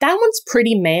Pyramids. That one's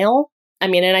pretty male. I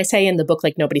mean, and I say in the book,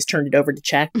 like, nobody's turned it over to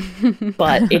check,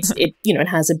 but it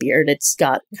has a beard. It's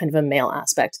got kind of a male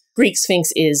aspect. Greek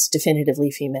Sphinx is definitively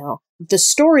female. The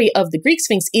story of the Greek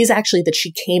Sphinx is actually that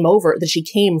she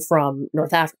came from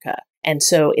North Africa. And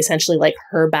so essentially, like,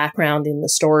 her background in the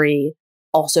story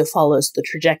also follows the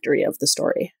trajectory of the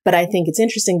story. But I think it's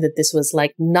interesting that this was,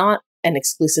 like, not an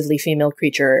exclusively female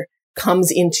creature,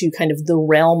 comes into kind of the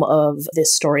realm of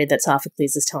this story that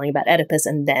Sophocles is telling about Oedipus,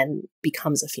 and then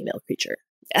becomes a female creature.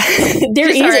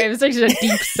 It was like a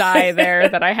deep sigh there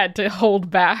that I had to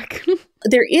hold back.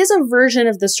 There is a version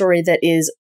of the story that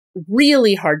is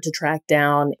really hard to track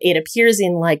down. It appears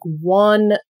in like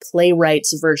one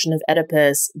playwright's version of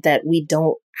Oedipus that we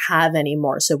don't have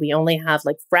anymore. So we only have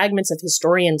like fragments of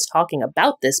historians talking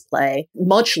about this play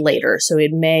much later. So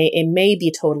it may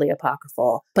be totally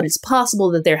apocryphal, but it's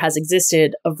possible that there has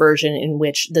existed a version in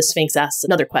which the Sphinx asks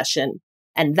another question.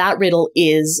 And that riddle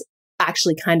is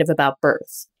actually kind of about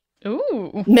birth.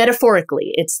 Ooh.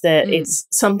 Metaphorically, it's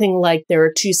something like there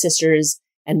are two sisters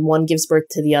and one gives birth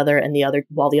to the other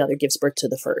while the other gives birth to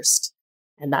the first.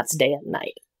 And that's day and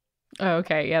night. Oh,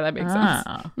 okay. Yeah, that makes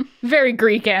sense. Very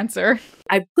Greek answer.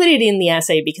 I put it in the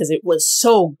essay because it was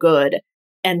so good.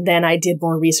 And then I did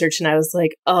more research and I was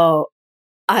like, oh,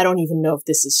 I don't even know if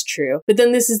this is true. But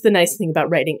then this is the nice thing about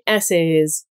writing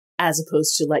essays as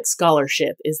opposed to like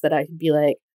scholarship, is that I could be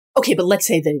like, okay, but let's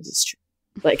say that it is true.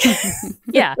 Like,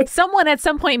 yeah, someone at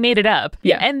some point made it up.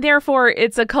 Yeah. And therefore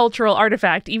it's a cultural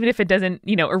artifact, even if it doesn't,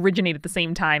 originate at the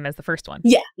same time as the first one.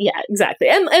 Yeah, exactly.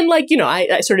 And like,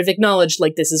 I sort of acknowledged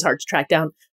like this is hard to track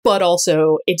down, but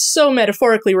also it's so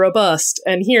metaphorically robust.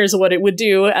 And here's what it would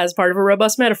do as part of a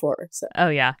robust metaphor. So. Oh,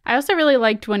 yeah. I also really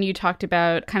liked when you talked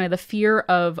about kind of the fear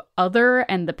of other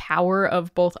and the power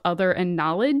of both other and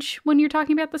knowledge when you're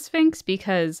talking about the Sphinx,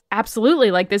 because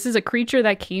absolutely, like, this is a creature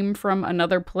that came from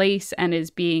another place and is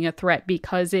being a threat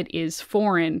because it is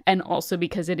foreign, and also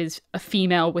because it is a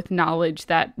female with knowledge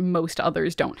that most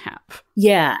others don't have.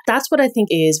 Yeah, that's what I think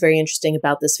is very interesting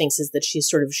about the Sphinx, is that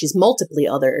she's multiply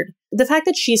othered. The fact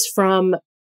that she's from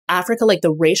Africa, like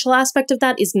the racial aspect of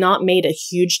that is not made a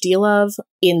huge deal of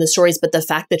in the stories, but the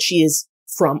fact that she is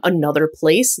from another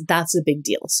place, that's a big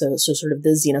deal. So sort of the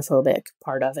xenophobic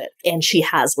part of it. And she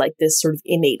has like this sort of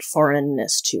innate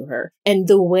foreignness to her. And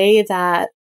the way that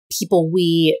people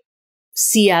we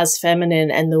see as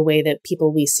feminine and the way that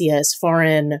people we see as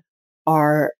foreign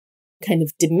are kind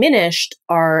of diminished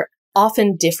are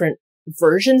often different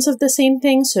versions of the same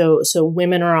thing. So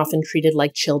women are often treated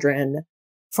like children.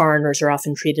 Foreigners are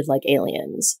often treated like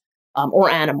aliens, or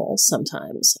animals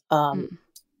sometimes.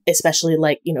 Especially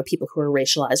like, people who are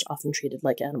racialized are often treated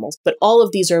like animals. But all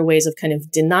of these are ways of kind of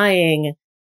denying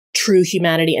true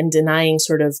humanity and denying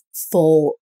sort of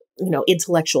full,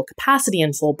 intellectual capacity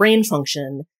and full brain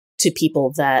function to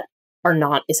people that are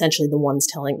not essentially the ones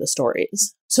telling the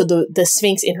stories. So the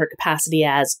Sphinx in her capacity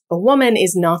as a woman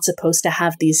is not supposed to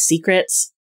have these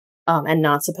secrets and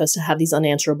not supposed to have these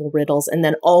unanswerable riddles. And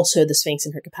then also the Sphinx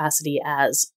in her capacity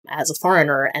as a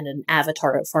foreigner and an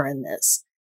avatar of foreignness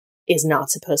is not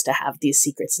supposed to have these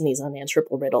secrets and these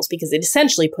unanswerable riddles, because it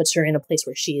essentially puts her in a place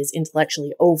where she is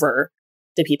intellectually over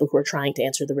the people who are trying to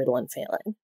answer the riddle and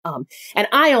failing. And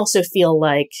I also feel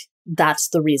like that's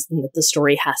the reason that the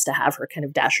story has to have her kind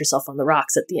of dash herself on the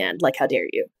rocks at the end. Like, how dare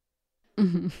you?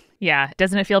 Mm-hmm. Yeah.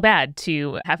 Doesn't it feel bad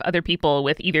to have other people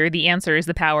with either the answers,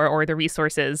 the power, or the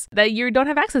resources that you don't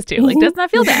have access to? Like, doesn't that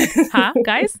feel bad? Huh,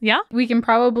 guys? Yeah? We can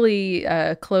probably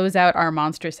close out our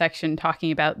monster section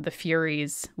talking about the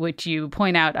Furies, which you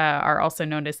point out are also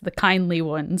known as the kindly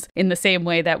ones, in the same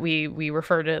way that we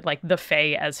refer to like the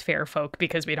Fae as fair folk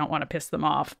because we don't want to piss them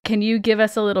off. Can you give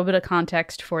us a little bit of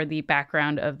context for the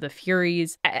background of the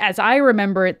Furies? As I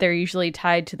remember it, they're usually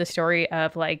tied to the story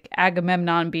of like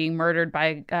Agamemnon being murdered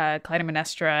by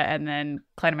Clytemnestra, and then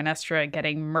Clytemnestra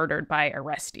getting murdered by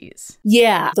Orestes.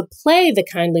 Yeah, the play The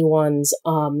Kindly Ones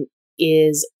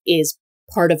is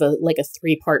part of a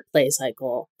 3-part play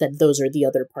cycle. That those are the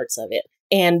other parts of it.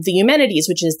 And the Eumenides,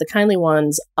 which is The Kindly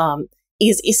Ones,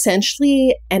 is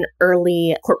essentially an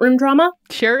early courtroom drama.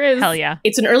 Sure is. Hell yeah.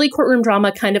 It's an early courtroom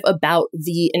drama kind of about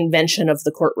the invention of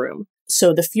the courtroom.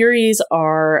 So the Furies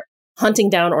are hunting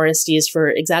down Orestes for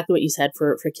exactly what you said,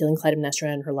 for killing Clytemnestra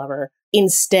and her lover.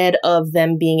 Instead of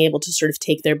them being able to sort of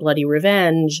take their bloody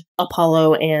revenge,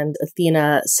 Apollo and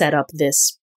Athena set up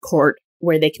this court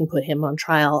where they can put him on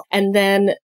trial and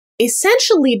then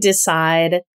essentially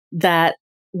decide that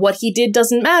what he did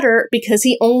doesn't matter because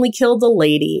he only killed a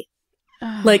lady.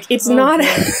 It's not...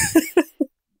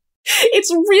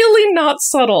 It's really not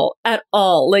subtle at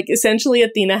all. Like, essentially,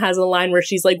 Athena has a line where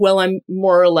she's like, well, I'm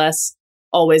more or less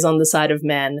always on the side of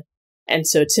men. And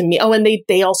so to me, and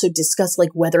they also discuss like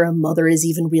whether a mother is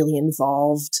even really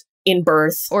involved in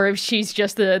birth. Or if she's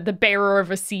just the bearer of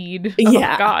a seed.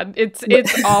 Yeah. Oh God, it's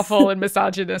awful and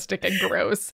misogynistic and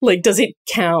gross. Like, does it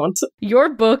count? Your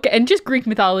book, and just Greek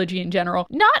mythology in general,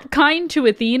 not kind to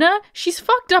Athena. She's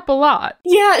fucked up a lot.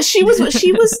 Yeah, she was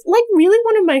like really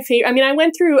one of my favorite. I mean, I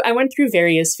went through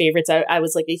various favorites. I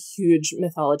was like a huge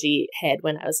mythology head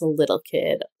when I was a little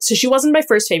kid. So she wasn't my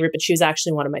first favorite, but she was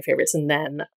actually one of my favorites. And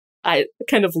then I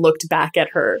kind of looked back at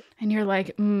her. And you're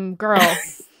like, girl.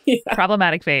 Yeah.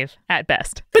 Problematic fave at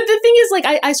best. But the thing is, like,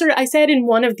 I said in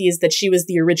one of these that she was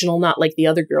the original, not like the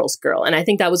other girl's girl. And I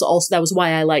think that was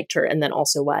why I liked her. And then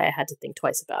also why I had to think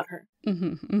twice about her.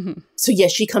 Mm-hmm, mm-hmm. So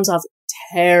yes, she comes off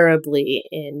terribly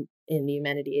in the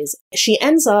Eumenides. She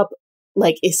ends up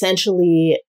like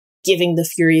essentially giving the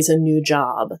Furies a new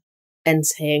job and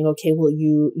saying, okay, well,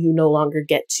 you no longer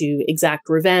get to exact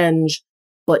revenge,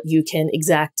 but you can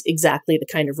exact exactly the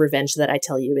kind of revenge that I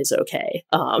tell you is okay.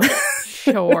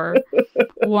 Sure.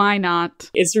 Why not?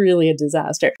 It's really a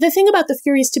disaster. The thing about the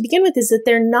Furies to begin with is that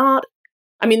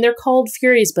they're called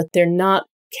Furies, but they're not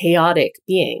chaotic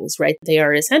beings, right? They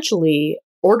are essentially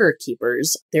order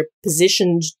keepers. They're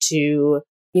positioned to,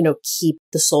 keep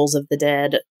the souls of the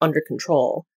dead under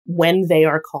control. When they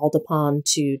are called upon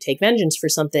to take vengeance for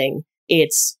something,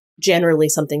 it's generally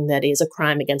something that is a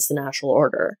crime against the natural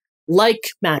order. Like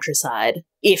matricide,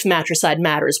 if matricide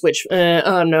matters, which,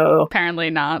 oh no. Apparently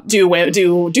not. Do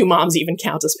moms even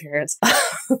count as parents?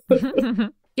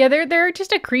 Yeah, they're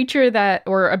just a creature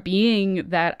or a being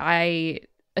that I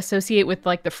associate with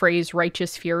like the phrase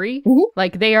righteous fury. Mm-hmm.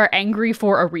 Like they are angry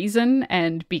for a reason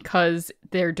and because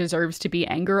there deserves to be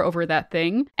anger over that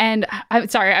thing. And I'm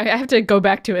sorry, I have to go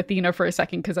back to Athena for a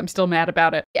second because I'm still mad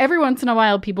about it. Every once in a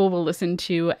while, people will listen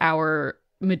to our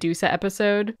Medusa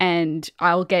episode and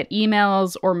I'll get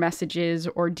emails or messages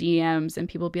or DMs and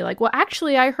people be like, well,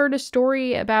 actually, I heard a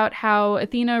story about how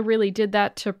Athena really did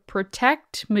that to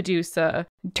protect Medusa,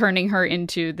 turning her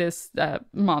into this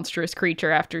monstrous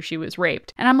creature after she was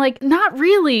raped. And I'm like, not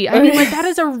really. I mean, like, that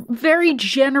is a very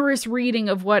generous reading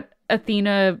of what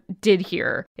Athena did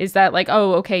here. Is that like,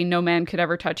 oh, okay, no man could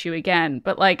ever touch you again.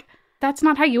 But like, that's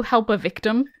not how you help a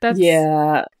victim.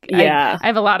 Yeah. I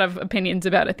have a lot of opinions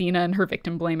about Athena and her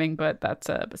victim blaming, but that's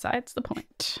besides the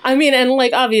point. I mean, and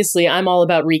like, obviously, I'm all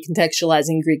about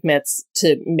recontextualizing Greek myths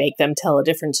to make them tell a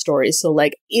different story. So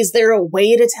like, is there a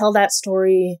way to tell that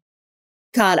story?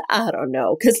 God, I don't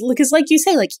know. Because like you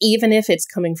say, like, even if it's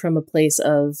coming from a place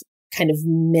of kind of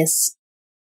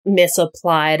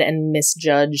misapplied and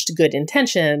misjudged good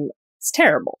intention, It's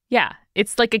terrible. Yeah.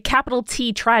 It's like a capital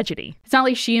T tragedy. It's not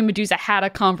like she and Medusa had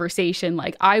a conversation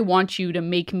like, I want you to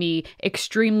make me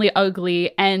extremely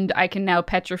ugly and I can now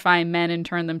petrify men and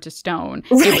turn them to stone.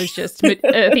 Right. It was just,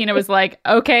 Athena was like,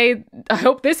 okay, I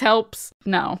hope this helps.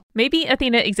 No. Maybe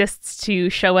Athena exists to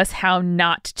show us how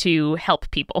not to help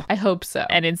people. I hope so.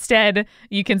 And instead,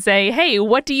 you can say, hey,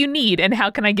 what do you need and how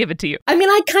can I give it to you? I mean,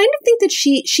 I kind of think that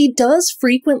she does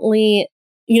frequently,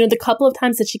 the couple of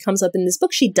times that she comes up in this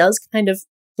book, she does kind of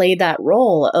play that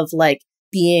role of like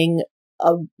being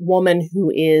a woman who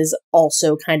is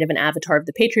also kind of an avatar of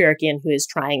the patriarchy and who is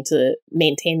trying to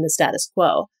maintain the status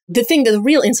quo. The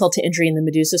real insult to injury in the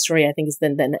Medusa story, I think, is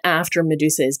then after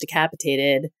Medusa is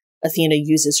decapitated, Athena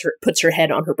puts her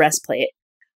head on her breastplate.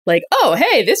 Like, oh,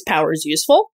 hey, this power is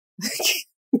useful.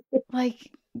 Like,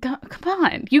 come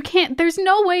on. You can't, there's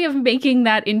no way of making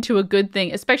that into a good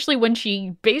thing, especially when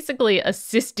she basically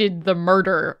assisted the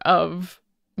murder of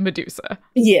Medusa.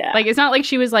 Yeah. Like, it's not like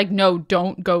she was like, no,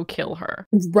 don't go kill her.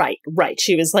 Right.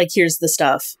 She was like, here's the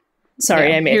stuff.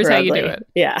 Sorry, I made her ugly. Here's how you do it.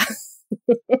 Yeah.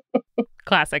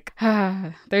 Classic.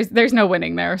 There's no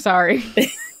winning there. Sorry.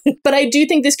 But I do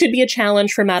think this could be a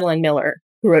challenge for Madeline Miller,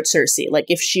 who wrote Circe. Like,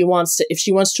 if she wants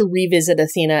to revisit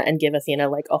Athena and give Athena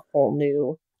like a whole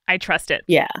new. I trust it.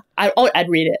 Yeah. I'd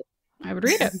read it. I would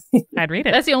read it. I'd read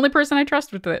it. That's the only person I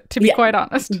trust with it, to be quite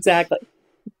honest. Exactly.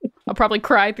 I'll probably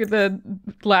cry through the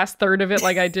last third of it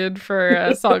like I did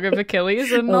for Song of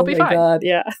Achilles, and I'll be fine. Oh my God,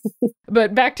 yeah.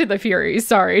 But back to the Furies.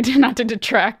 Sorry, not to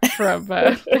detract from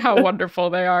how wonderful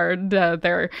they are and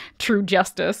their true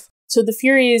justice. So the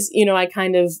Furies, I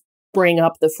kind of bring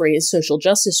up the phrase social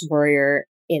justice warrior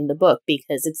in the book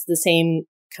because it's the same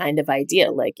kind of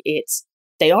idea. Like,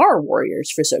 they are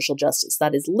warriors for social justice.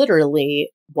 That is literally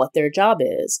what their job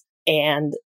is.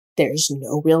 And there's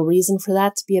no real reason for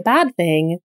that to be a bad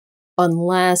thing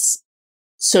unless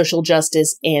social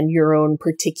justice and your own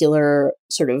particular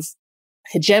sort of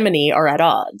hegemony are at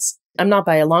odds. I'm not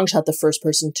by a long shot the first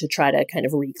person to try to kind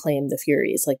of reclaim the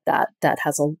Furies like that. That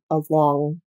has a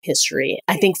long history.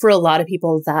 I think for a lot of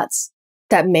people,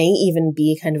 that may even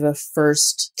be kind of a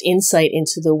first insight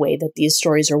into the way that these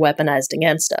stories are weaponized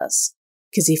against us.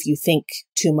 Because if you think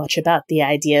too much about the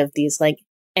idea of these like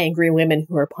angry women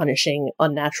who are punishing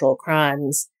unnatural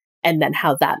crimes, and then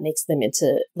how that makes them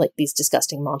into like these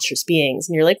disgusting monstrous beings,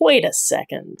 and you're like, wait a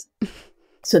second.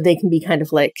 So they can be kind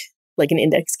of like an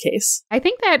index case. I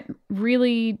think that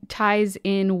really ties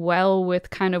in well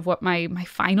with kind of what my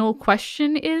final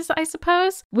question is, I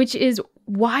suppose, which is,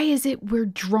 why is it we're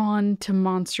drawn to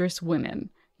monstrous women?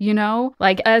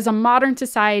 Like, as a modern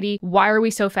society, why are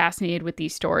we so fascinated with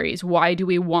these stories? Why do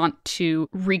we want to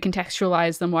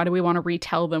recontextualize them? Why do we want to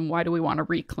retell them? Why do we want to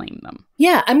reclaim them?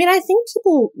 Yeah, I mean, I think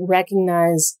people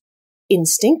recognize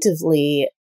instinctively,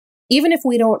 even if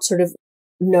we don't sort of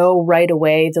know right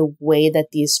away the way that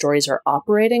these stories are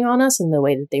operating on us and the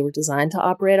way that they were designed to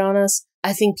operate on us,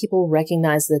 I think people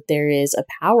recognize that there is a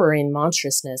power in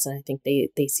monstrousness, and I think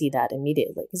they see that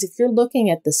immediately. Because if you're looking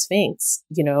at the Sphinx,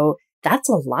 that's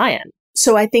a lion.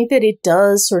 So I think that it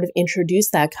does sort of introduce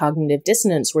that cognitive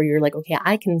dissonance where you're like, okay,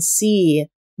 I can see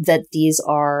that these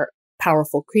are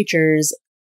powerful creatures.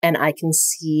 And I can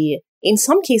see, in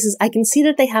some cases, I can see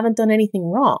that they haven't done anything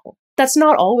wrong. That's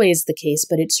not always the case,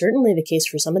 but it's certainly the case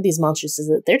for some of these monsters is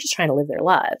that they're just trying to live their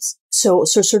lives. So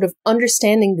sort of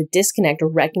understanding the disconnect or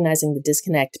recognizing the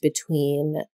disconnect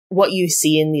between what you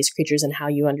see in these creatures and how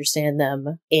you understand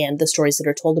them and the stories that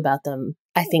are told about them,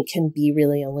 I think can be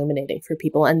really illuminating for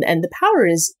people. And the power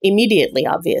is immediately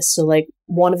obvious. So like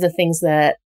one of the things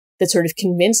that sort of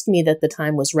convinced me that the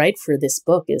time was right for this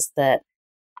book is that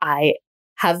I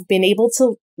have been able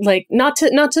to like, not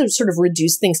to sort of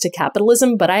reduce things to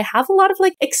capitalism, but I have a lot of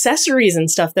like accessories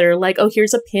and stuff that are like, oh,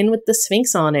 here's a pin with the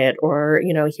Sphinx on it, or,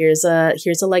 here's a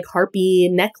like harpy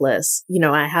necklace.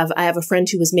 I have a friend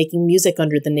who was making music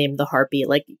under the name of the harpy.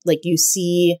 Like you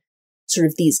see sort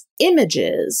of these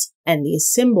images and these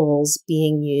symbols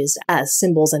being used as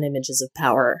symbols and images of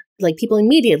power. Like people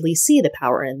immediately see the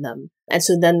power in them. And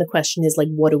so then the question is like,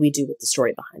 what do we do with the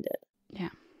story behind it? Yeah.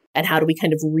 And how do we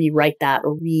kind of rewrite that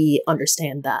or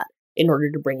re-understand that in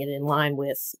order to bring it in line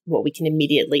with what we can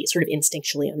immediately sort of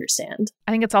instinctually understand?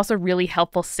 I think it's also really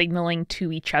helpful signaling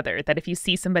to each other that if you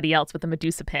see somebody else with a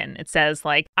Medusa pin, it says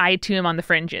like, I too am on the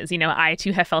fringes. I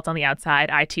too have felt on the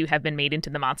outside. I too have been made into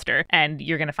the monster, and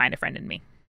you're going to find a friend in me.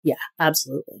 Yeah,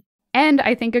 absolutely. And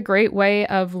I think a great way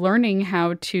of learning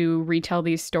how to retell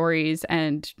these stories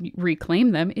and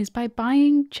reclaim them is by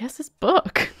buying Jess's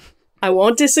book. I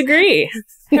won't disagree.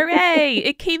 Hooray!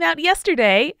 It came out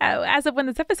yesterday, as of when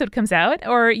this episode comes out,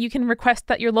 or you can request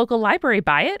that your local library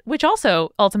buy it, which also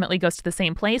ultimately goes to the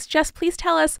same place. Jess, please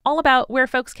tell us all about where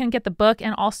folks can get the book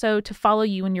and also to follow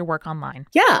you and your work online.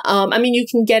 Yeah, I mean, you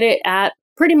can get it at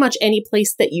pretty much any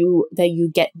place that you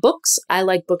get books. I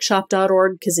like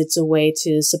bookshop.org because it's a way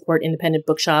to support independent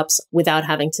bookshops without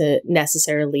having to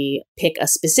necessarily pick a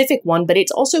specific one. But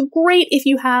it's also great if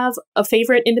you have a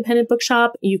favorite independent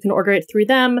bookshop. You can order it through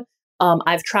them.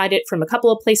 I've tried it from a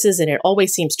couple of places and it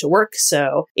always seems to work.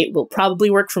 So it will probably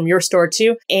work from your store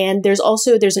too. And there's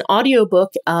an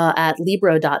audiobook at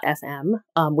libro.fm,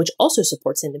 which also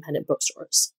supports independent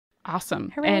bookstores. Awesome.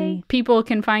 Hooray. And people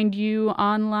can find you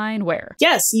online where?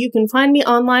 Yes, you can find me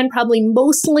online, probably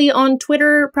mostly on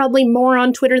Twitter, probably more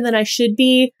on Twitter than I should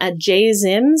be, at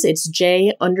JZims. It's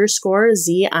J_ZIMMS.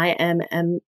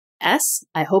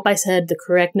 I hope I said the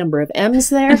correct number of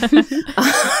M's there.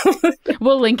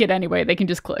 We'll link it anyway. They can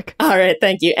just click. All right,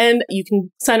 thank you. And you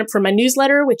can sign up for my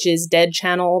newsletter, which is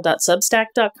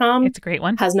deadchannel.substack.com. It's a great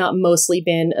one. Has not mostly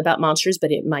been about monsters,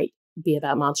 but it might be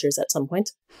about monsters at some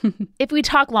point. If we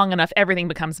talk long enough, everything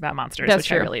becomes about monsters, That's which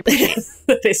true. I really appreciate.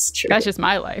 That is true. That's just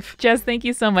my life. Jess, thank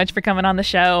you so much for coming on the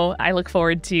show. I look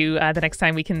forward to the next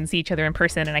time we can see each other in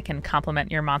person and I can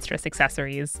compliment your monstrous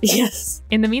accessories. Yes.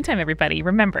 In the meantime, everybody,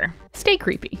 remember, Stay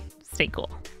creepy. stay cool.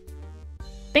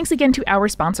 Thanks again to our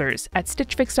sponsors. At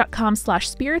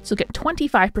stitchfix.com/spirits, you'll get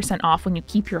 25% off when you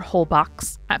keep your whole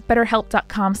box. At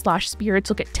betterhelp.com/spirits,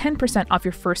 you'll get 10% off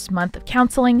your first month of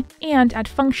counseling. And at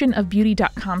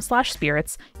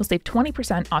functionofbeauty.com/spirits, you'll save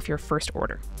 20% off your first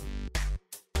order.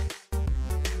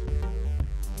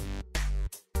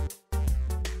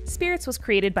 Spirits was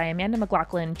created by Amanda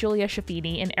McLaughlin, Julia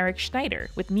Shafini, and Eric Schneider,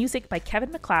 with music by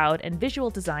Kevin MacLeod and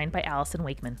visual design by Allison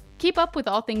Wakeman. Keep up with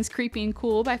all things creepy and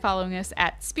cool by following us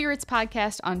at Spirits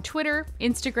Podcast on Twitter,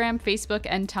 Instagram, Facebook,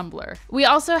 and Tumblr. We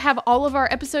also have all of our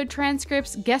episode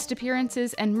transcripts, guest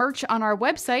appearances, and merch on our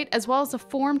website, as well as a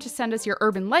form to send us your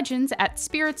urban legends at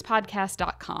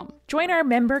spiritspodcast.com. Join our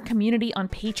member community on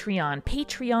Patreon,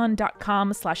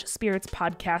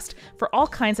 patreon.com/spiritspodcast for all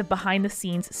kinds of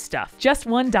behind-the-scenes stuff. Just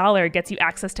 $1 gets you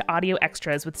access to audio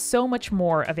extras with so much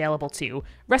more available too.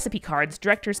 Recipe cards,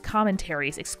 director's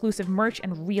commentaries, exclusive merch,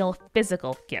 and real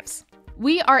physical gifts.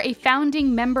 We are a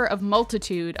founding member of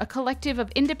Multitude, a collective of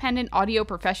independent audio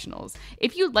professionals.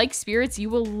 If you like Spirits, you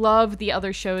will love the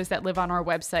other shows that live on our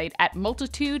website at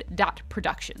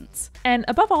multitude.productions. And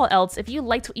above all else, if you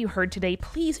liked what you heard today,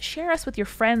 please share us with your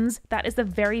friends. That is the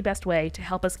very best way to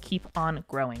help us keep on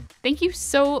growing. Thank you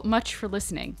so much for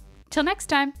listening. Till next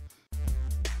time.